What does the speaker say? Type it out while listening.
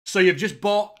So you've just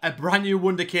bought a brand new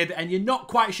Wonder Kid and you're not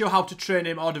quite sure how to train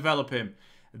him or develop him.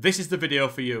 This is the video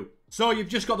for you. So you've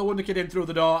just got the Wonder Kid in through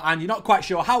the door and you're not quite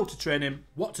sure how to train him,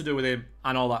 what to do with him,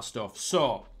 and all that stuff.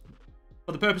 So,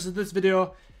 for the purpose of this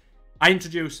video, I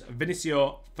introduce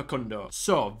Vinicio Facundo.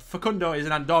 So, Facundo is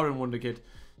an Andorran Wonder Kid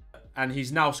and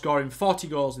he's now scoring 40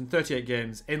 goals in 38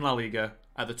 games in La Liga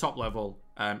at the top level.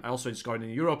 Also in scoring in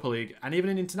the Europa League and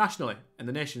even internationally in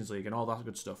the Nations League and all that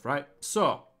good stuff, right?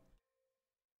 So,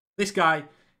 this guy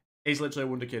is literally a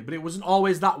Wonder Kid, but it wasn't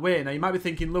always that way. Now, you might be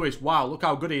thinking, Lewis, wow, look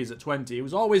how good he is at 20. He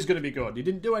was always going to be good. He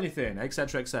didn't do anything,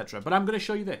 etc., etc. But I'm going to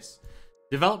show you this.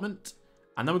 Development,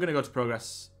 and then we're going to go to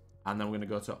progress, and then we're going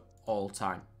to go to all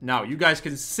time. Now, you guys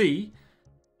can see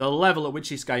the level at which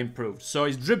this guy improved. So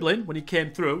his dribbling, when he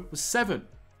came through, was 7.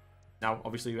 Now,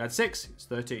 obviously, we had 6. It's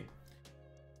 13.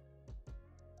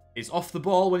 His off the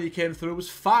ball, when he came through, was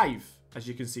 5, as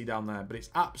you can see down there. But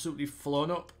it's absolutely flown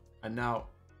up, and now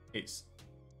it's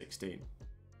 16.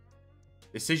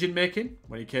 Decision making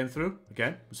when he came through,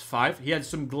 again, was 5. He had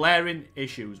some glaring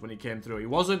issues when he came through. He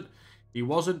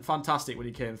wasn't fantastic when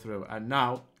he came through, and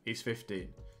now he's 15.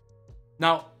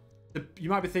 Now, you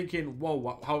might be thinking,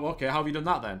 whoa, how have you done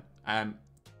that then?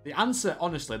 The answer,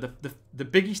 honestly, the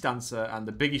biggest answer and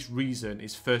the biggest reason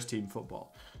is first team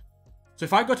football. So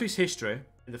if I go to his history,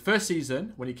 in the first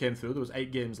season, when he came through, there was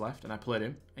 8 games left, and I played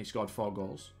him, and he scored 4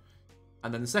 goals.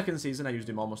 And then the second season, I used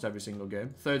him almost every single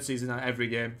game. Third season, every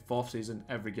game. Fourth season,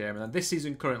 every game. And then this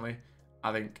season, currently,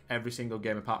 I think every single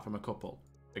game apart from a couple.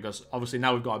 Because obviously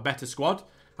now we've got a better squad.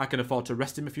 I can afford to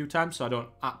rest him a few times so I don't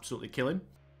absolutely kill him.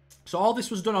 So all this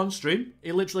was done on stream.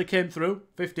 He literally came through,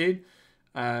 15.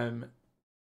 And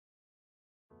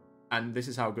this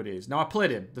is how good he is. Now, I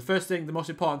played him. The most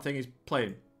important thing is play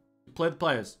him. Play the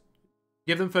players.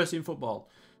 Give them first team football.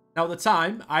 Now, at the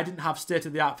time, I didn't have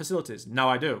state-of-the-art facilities. Now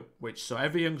I do. So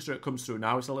every youngster that comes through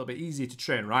now, it's a little bit easier to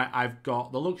train, right? I've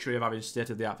got the luxury of having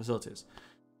state-of-the-art facilities.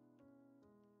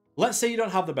 Let's say you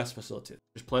don't have the best facilities.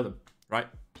 Just play them, right?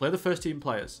 Play the first team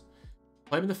players.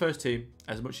 Play them in the first team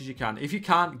as much as you can. If you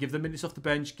can't, give them minutes off the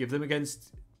bench. Give them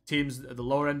against teams at the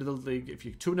lower end of the league. If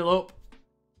you're 2-0 up,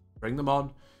 bring them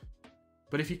on.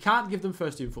 But if you can't give them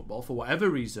first team football for whatever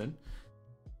reason,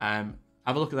 have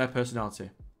a look at their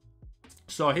personality.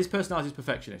 So his personality is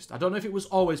perfectionist. I don't know if it was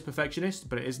always perfectionist,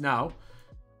 but it is now.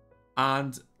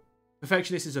 And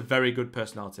perfectionist is a very good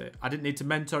personality. I didn't need to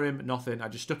mentor him, nothing. I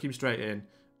just stuck him straight in.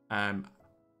 And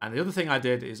the other thing I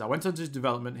did is I went onto his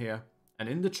development here. And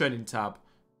in the training tab,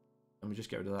 let me just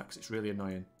get rid of that because it's really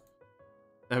annoying.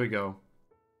 There we go.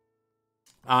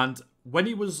 And when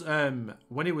he was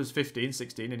 15,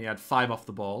 16, and he had 5 off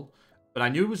the ball, but I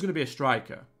knew he was going to be a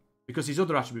striker because his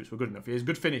other attributes were good enough. He has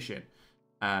good finishing.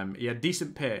 He had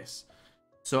decent pace.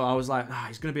 So I was like,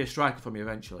 he's going to be a striker for me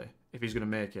eventually, if he's going to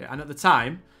make it. And at the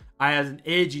time, I had an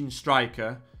aging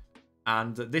striker,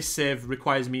 and this save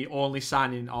requires me only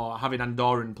signing or having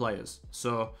Andorran players.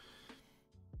 So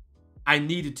I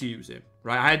needed to use him,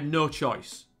 right? I had no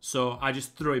choice. So I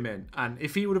just threw him in. And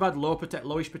if he would have had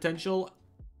lowish potential,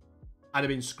 I'd have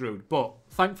been screwed. But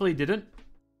thankfully he didn't.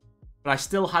 But I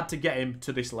still had to get him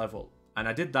to this level. And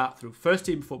I did that through first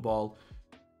team football,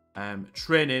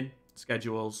 training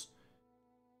schedules,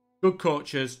 good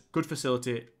coaches, good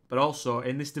facility, but also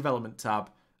in this development tab,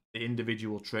 the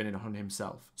individual training on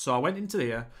himself. So I went into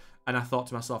here and I thought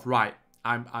to myself, right,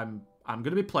 I'm going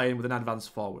to be playing with an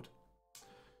advanced forward.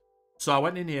 So I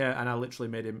went in here and I literally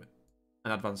made him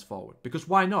an advanced forward because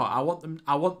why not? I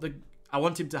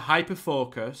want him to hyper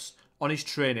focus on his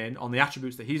training, on the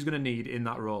attributes that he's going to need in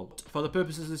that role. For the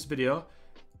purposes of this video,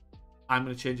 I'm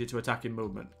going to change it to attacking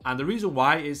movement. And the reason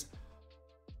why is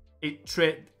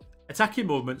attacking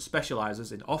movement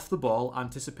specializes in off the ball,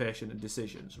 anticipation, and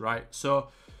decisions, right? So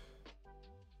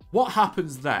what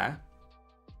happens there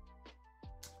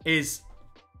is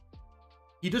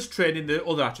he does train in the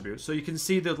other attributes. So you can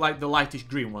see the lightish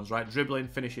green ones, right? Dribbling,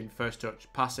 finishing, first touch,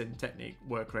 passing, technique,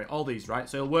 work rate, all these, right?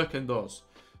 So he'll work in those.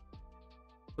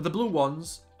 But the blue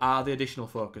ones are the additional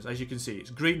focus. As you can see, it's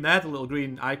green there, the little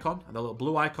green icon, and the little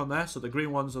blue icon there. So the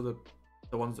green ones are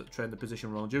the ones that train the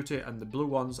position role and duty, and the blue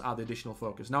ones are the additional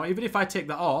focus. Now, even if I take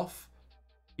that off,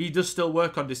 he does still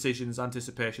work on decisions,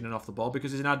 anticipation, and off the ball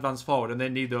because he's an advanced forward and they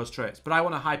need those traits. But I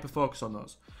want to hyper focus on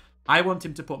those. I want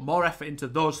him to put more effort into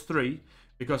those 3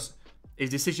 because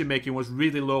his decision making was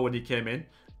really low when he came in,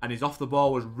 and his off the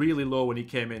ball was really low when he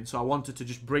came in. So I wanted to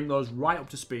just bring those right up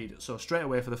to speed. So straight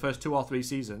away for the first 2 or 3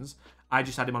 seasons, I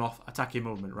just had him on off attacking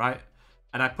movement, right?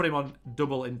 And I put him on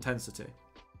double intensity.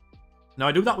 Now,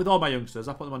 I do that with all my youngsters.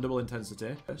 I put them on double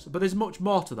intensity. But there's much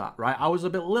more to that, right? I was a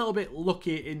little bit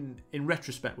lucky in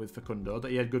retrospect with Facundo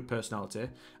that he had good personality.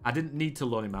 I didn't need to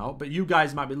loan him out. But you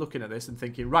guys might be looking at this and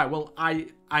thinking, right, well, I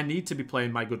need to be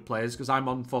playing my good players because I'm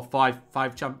on for my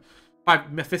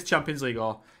 5th Champions League,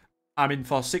 or I'm in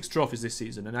for 6 trophies this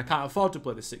season and I can't afford to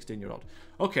play this 16-year-old.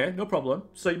 Okay, no problem.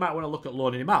 So you might want to look at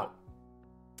loaning him out.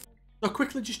 So I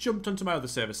quickly just jumped onto my other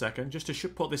save a second, just to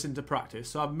put this into practice.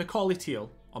 So I have Macaulay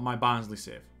Teal on my Barnsley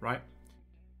save, right?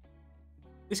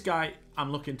 This guy,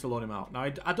 I'm looking to loan him out. Now,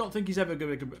 I don't think he's ever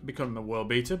going to become a world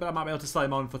beater, but I might be able to sell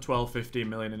him on for 12, 15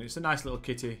 million, and it's a nice little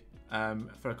kitty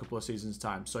for a couple of seasons'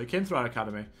 time. So he came through our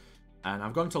academy, and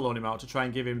I'm going to loan him out to try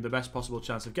and give him the best possible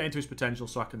chance of getting to his potential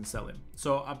so I can sell him.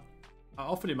 So I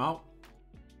offered him out.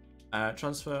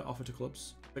 Transfer, offer to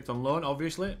clubs. Clicked on loan,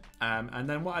 obviously. And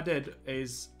then what I did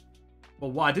is... Well,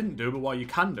 what I didn't do, but what you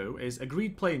can do, is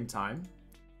agreed playing time.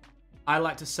 I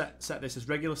like to set this as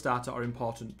regular starter or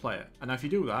important player. And if you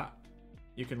do that,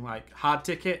 you can like hard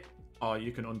tick it or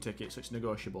you can untick it, so it's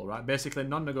negotiable, right? Basically,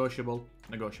 non-negotiable,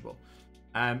 negotiable.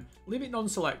 Leave it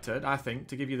non-selected, I think,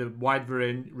 to give you the wide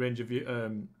range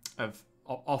of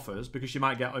offers, because you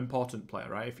might get an important player,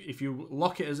 right? If you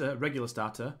lock it as a regular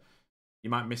starter, you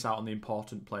might miss out on the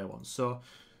important player ones. So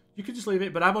you can just leave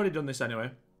it, but I've already done this anyway.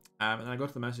 And then I go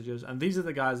to the messages, and these are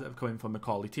the guys that have come in from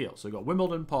Macaulay Teal. So we've got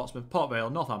Wimbledon, Portsmouth, Port Vale,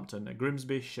 Northampton,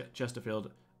 Grimsby, Chesterfield,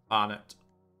 Barnet,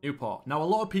 Newport. Now, a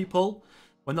lot of people,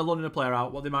 when they're loaning a player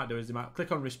out, what they might do is they might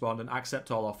click on respond and accept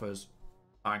all offers.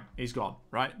 Bang, he's gone,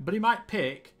 right? But he might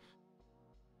pick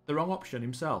the wrong option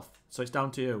himself. So it's down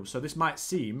to you. So this might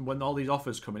seem, when all these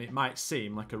offers come in, it might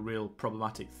seem like a real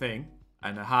problematic thing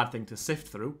and a hard thing to sift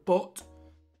through. But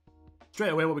straight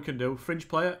away, what we can do, fringe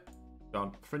player,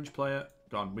 gone. Fringe player,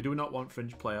 gone. We do not want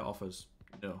fringe player offers.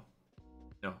 No.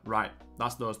 No. Right.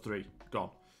 That's those 3. Gone.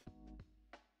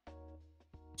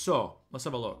 So, let's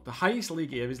have a look. The highest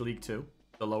league here is League 2.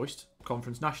 The lowest,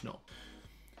 Conference National.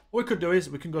 What we could do is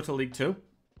we can go to League 2.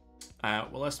 Well,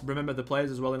 let's remember the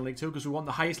players as well in League 2, because we want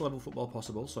the highest level football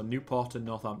possible. So, Newport and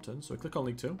Northampton. So, we click on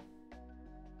League 2.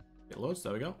 It loads.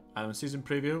 There we go. And then season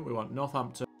preview, we want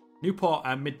Northampton. Newport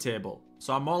and mid-table.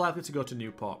 So, I'm more likely to go to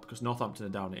Newport because Northampton are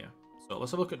down here. So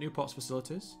let's have a look at Newport's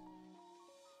facilities.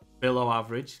 Below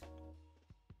average.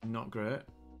 Not great.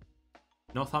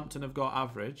 Northampton have got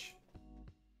average.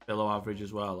 Below average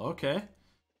as well. Okay.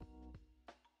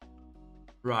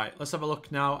 Right. Let's have a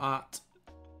look now at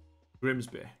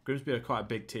Grimsby. Grimsby are quite a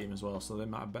big team as well, so they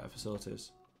might have better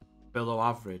facilities. Below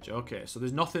average. Okay. So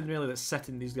there's nothing really that's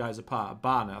setting these guys apart.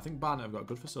 Barnet. I think Barnet have got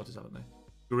good facilities, haven't they?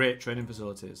 Great training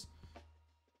facilities.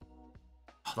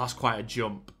 Oh, that's quite a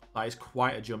jump. That is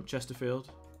quite a jump.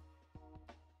 Chesterfield.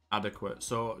 Adequate.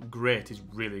 So, great is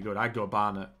really good. I'd go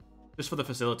Barnet. Just for the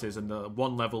facilities and the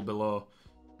one level below.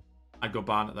 I'd go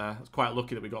Barnet there. It's quite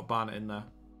lucky that we got Barnet in there.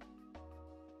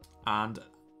 And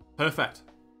perfect.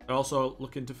 They're also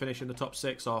looking to finish in the top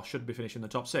 6, or should be finishing in the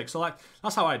top 6. So, like,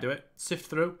 that's how I do it. Sift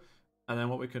through. And then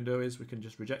what we can do is we can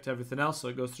just reject everything else so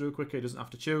it goes through quicker. He doesn't have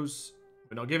to choose.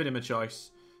 We're not giving him a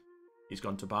choice. He's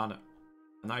gone to Barnet.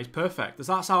 And that is perfect.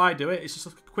 That's how I do it. It's just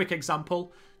a quick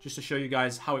example, just to show you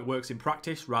guys how it works in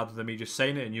practice, rather than me just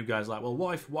saying it and you guys like, well,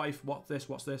 what if, what's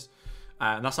this?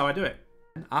 And that's how I do it.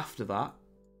 And after that,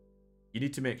 you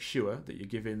need to make sure that you're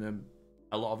giving them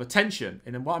a lot of attention.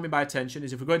 And then what I mean by attention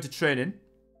is if we're going to training,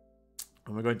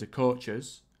 and we're going to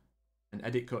coaches, and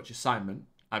edit coach assignment,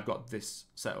 I've got this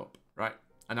set up, right?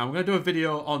 And I'm going to do a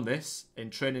video on this, in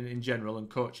training in general, and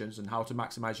coaches, and how to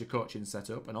maximize your coaching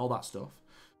setup, and all that stuff.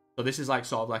 So this is like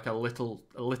sort of like a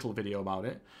little video about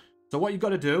it. So what you've got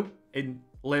to do in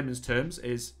layman's terms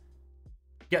is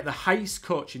get the highest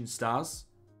coaching stars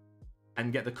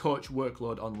and get the coach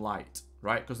workload on light,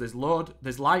 right? Because there's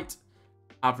light,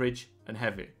 average, and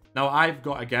heavy. Now I've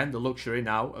got, again, the luxury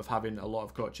now of having a lot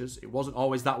of coaches. It wasn't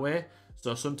always that way.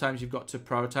 So sometimes you've got to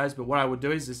prioritize. But what I would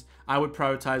do is I would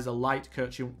prioritize a light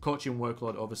coaching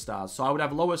workload over stars. So I would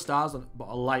have lower stars, but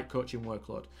a light coaching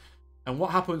workload. And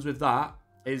what happens with that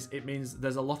is it means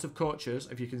there's a lot of coaches,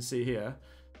 if you can see here,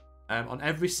 on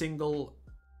every single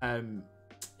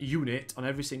unit, on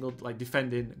every single like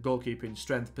defending, goalkeeping,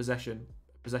 strength, possession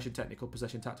technical,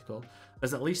 possession tactical.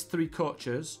 There's at least 3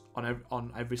 coaches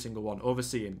on every single one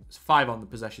overseeing. It's 5 on the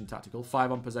possession tactical,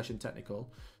 5 on possession technical.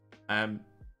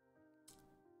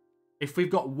 If we've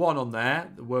got 1 on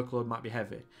there, the workload might be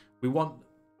heavy. We want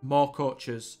more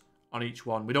coaches on each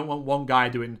one. We don't want one guy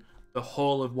doing the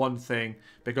whole of one thing,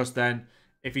 because then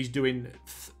if he's doing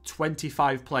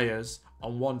 25 players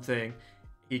on one thing,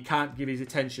 he can't give his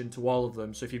attention to all of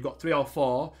them. So if you've got 3 or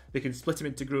 4, they can split them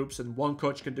into groups, and one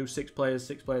coach can do 6 players,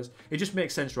 6 players. It just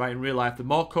makes sense, right? In real life, the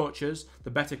more coaches,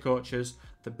 the better coaches,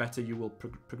 the better you will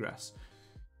progress.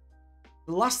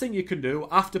 The last thing you can do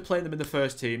after playing them in the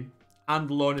first team and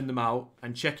loaning them out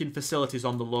and checking facilities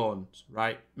on the loans,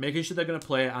 right? Making sure they're going to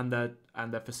play and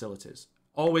their facilities.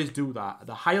 Always do that.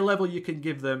 The higher level you can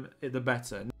give them, the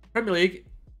better. Premier League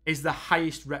is the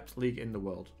highest reps league in the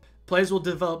world. Players will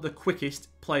develop the quickest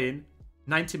playing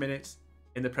 90 minutes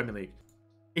in the Premier League.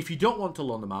 If you don't want to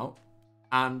loan them out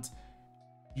and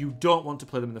you don't want to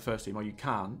play them in the first team, or you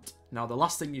can't, now the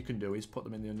last thing you can do is put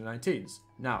them in the under-19s.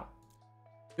 Now,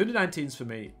 the under-19s for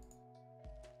me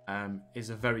is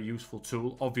a very useful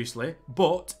tool, obviously,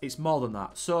 but it's more than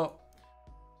that. So,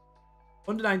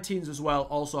 under-19s as well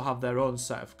also have their own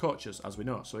set of coaches, as we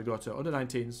know. So we go to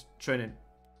under-19s, training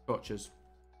coaches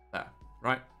there,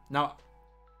 right? Now,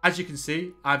 as you can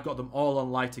see, I've got them all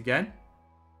on light again,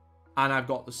 and I've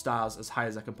got the stars as high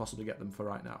as I can possibly get them for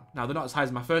right now. Now, they're not as high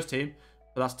as my first team,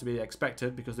 but that's to be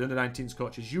expected because the under-19s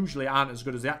coaches usually aren't as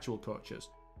good as the actual coaches.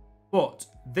 But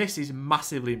this is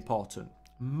massively important.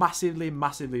 Massively,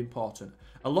 massively important.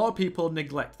 A lot of people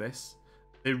neglect this.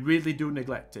 They really do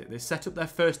neglect it. They set up their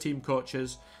first team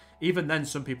coaches. Even then,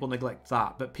 some people neglect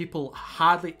that. But people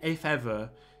hardly, if ever,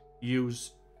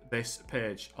 use this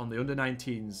page on the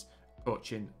under-19s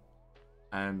coaching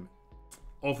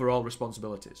overall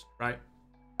responsibilities, right?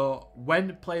 So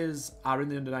when players are in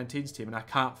the under-19s team and I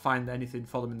can't find anything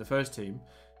for them in the first team,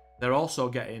 they're also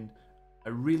getting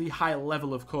a really high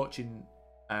level of coaching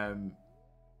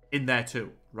in there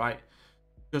too, right?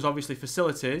 Because obviously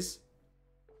facilities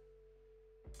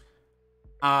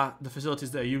are the facilities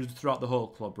that are used throughout the whole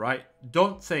club, right?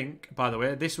 Don't think, by the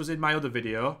way, this was in my other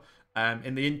video,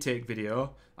 in the intake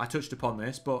video, I touched upon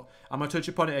this, but I'm going to touch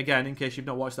upon it again in case you've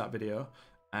not watched that video.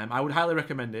 I would highly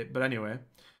recommend it, but anyway,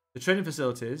 the training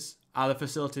facilities are the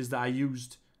facilities that are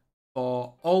used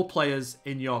for all players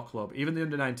in your club, even the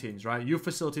under-19s, right? Youth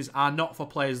facilities are not for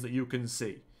players that you can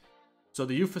see. So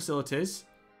the youth facilities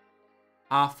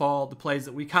are for the players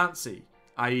that we can't see,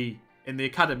 i.e. in the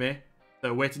academy that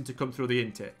are waiting to come through the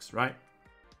intakes, right?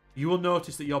 You will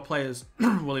notice that your players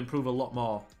will improve a lot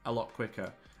more, a lot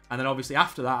quicker. And then obviously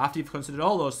after that, after you've considered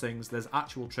all those things, there's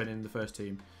actual training in the first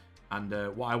team. And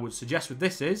what I would suggest with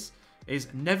this is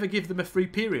never give them a free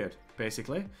period,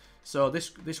 basically. So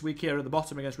this week here at the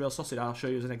bottom against Real Sociedad, I'll show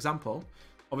you as an example.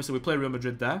 Obviously, we play Real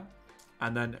Madrid there,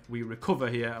 and then we recover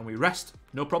here and we rest,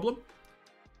 no problem.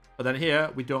 But then here,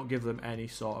 we don't give them any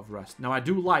sort of rest. Now, I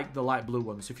do like the light blue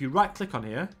ones. If you right-click on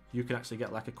here, you can actually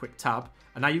get like a quick tab,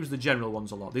 and I use the general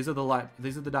ones a lot. These are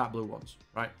the dark blue ones,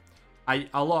 right?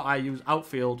 I use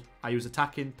outfield, I use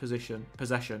attacking, possession,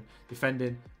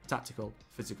 defending, tactical,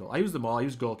 physical. I use them all. I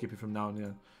use goalkeeping from now and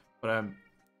then.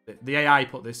 But the AI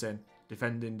put this in.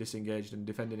 Defending, disengaged, and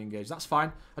defending, engaged. That's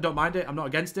fine. I don't mind it. I'm not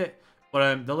against it.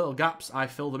 But the little gaps, I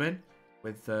fill them in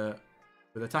with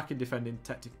attacking, defending,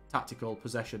 tactical,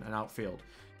 possession, and outfield.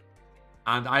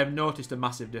 And I have noticed a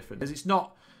massive difference. It's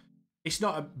not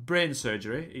a brain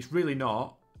surgery. It's really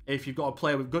not. If you've got a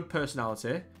player with good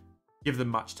personality, give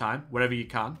them match time wherever you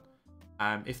can.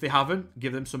 If they haven't,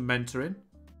 give them some mentoring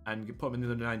and put them in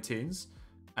the under-19s.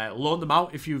 Loan them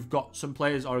out if you've got some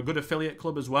players or a good affiliate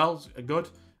club as well.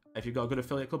 If you've got a good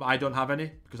affiliate club, I don't have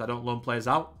any because I don't loan players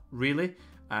out, really.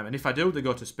 And if I do, they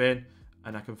go to Spain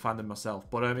and I can find them myself.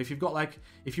 But if you've got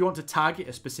if you want to target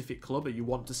a specific club that you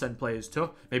want to send players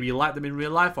to, maybe you like them in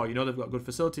real life or you know they've got good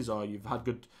facilities or you've had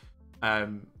good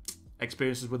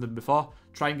experiences with them before,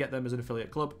 try and get them as an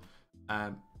affiliate club.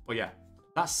 But yeah,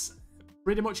 that's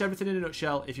pretty much everything in a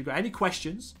nutshell. If you've got any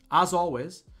questions, as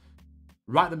always,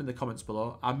 write them in the comments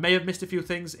below. I may have missed a few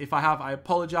things. If I have, I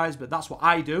apologise, but that's what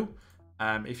I do.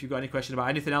 If you've got any question about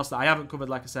anything else that I haven't covered,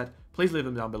 like I said, please leave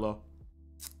them down below.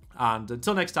 And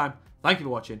until next time, thank you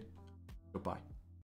for watching. Goodbye.